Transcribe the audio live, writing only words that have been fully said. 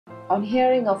On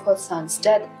hearing of her son's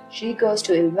death, she goes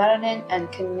to Lemminkäinen and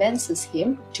convinces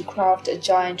him to craft a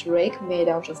giant rake made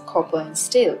out of copper and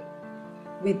steel.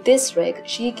 With this rake,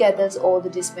 she gathers all the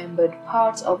dismembered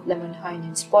parts of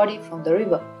Lemminkäinen's body from the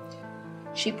river.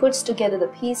 She puts together the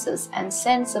pieces and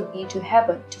sends a bee to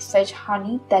heaven to fetch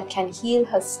honey that can heal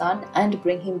her son and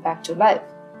bring him back to life.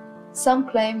 Some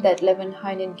claim that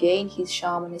Lemminkäinen gained his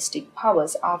shamanistic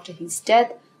powers after his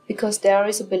death because there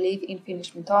is a belief in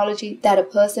Finnish mythology that a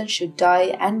person should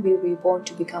die and be reborn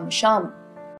to become a shaman.